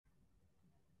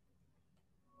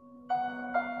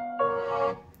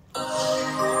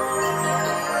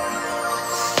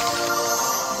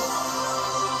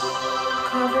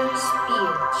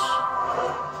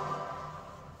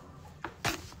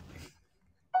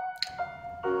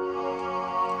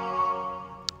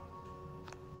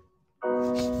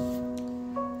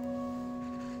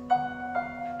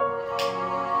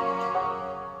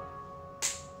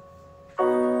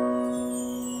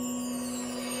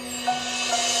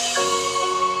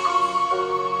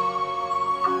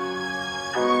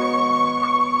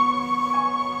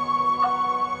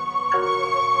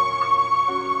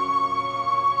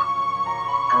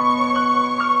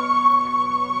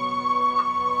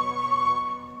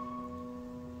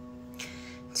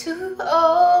Two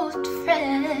old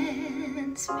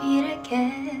friends meet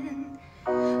again,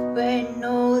 where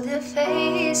know the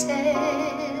faces,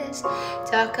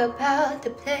 talk about the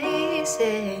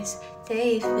places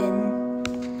they've been.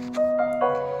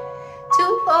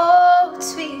 Two old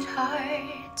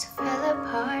sweethearts fell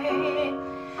apart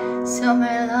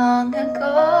somewhere long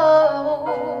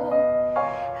ago.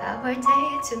 How are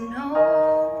they to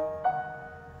know?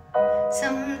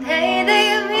 Someday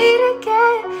they'll meet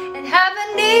again and have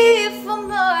a need for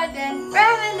more than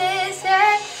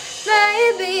reminiscence.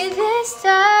 Maybe this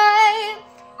time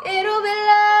it'll be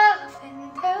love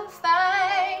and they'll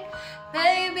find.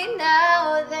 Maybe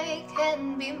now they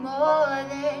can be more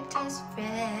than just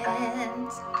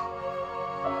friends.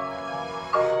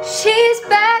 She's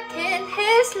back in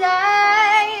his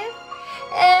life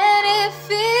and it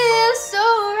feels so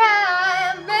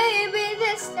right. Maybe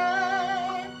this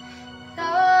time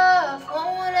love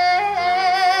won't end.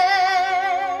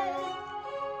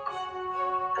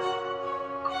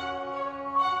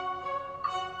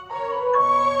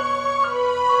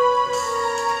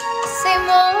 Same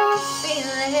old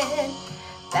feeling,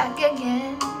 back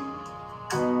again.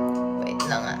 Wait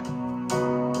lang ah.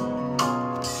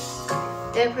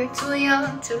 They were too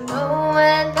young to know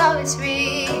when love is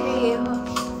real,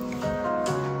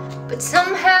 but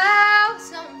somehow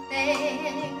some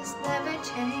things never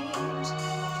change,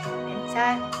 and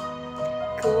time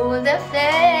cooled the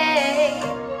flame.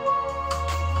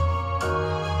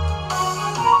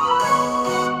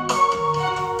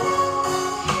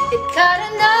 It got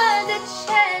another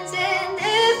chance, and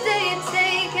if they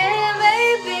take it,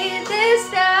 maybe this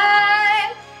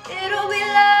time it'll be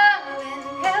love and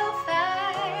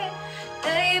hellfire.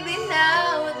 Maybe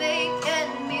now they can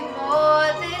be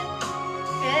more than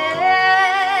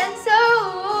friends.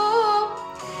 Oh,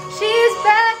 she's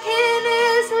back in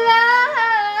his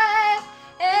life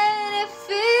and it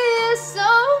feels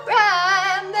so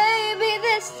right. Maybe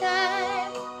this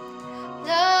time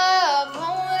love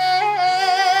won't end.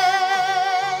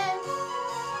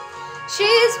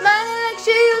 She's smiling like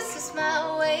she used to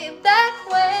smile way back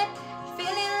when,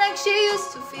 feeling like she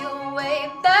used to feel way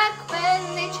back when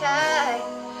they tried,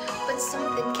 but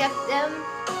something kept them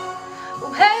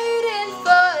waiting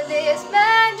for this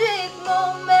magic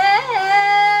moment.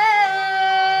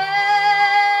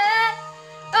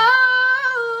 Oh,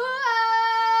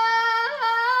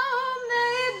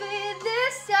 maybe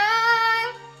this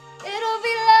time it'll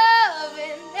be love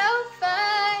and they'll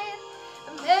find.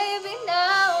 Maybe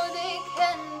now they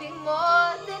can be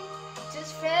more than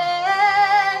just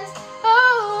friends.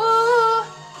 Oh,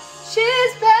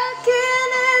 she's back in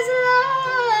his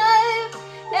life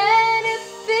and it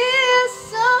feels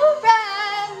so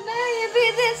right. Maybe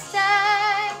this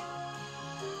time,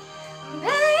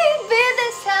 maybe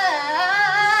this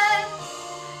time,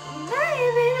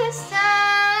 maybe this time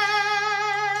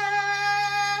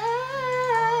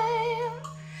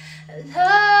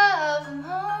love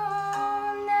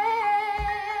won't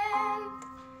end.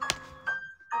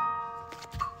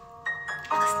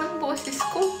 Lakas ng boses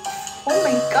ko. Oh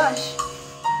my gosh.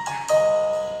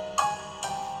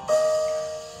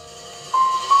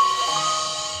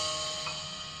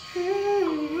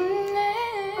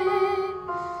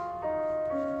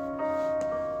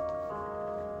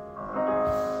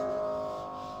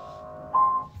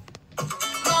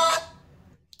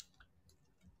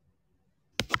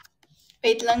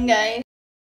 Wait lang guys.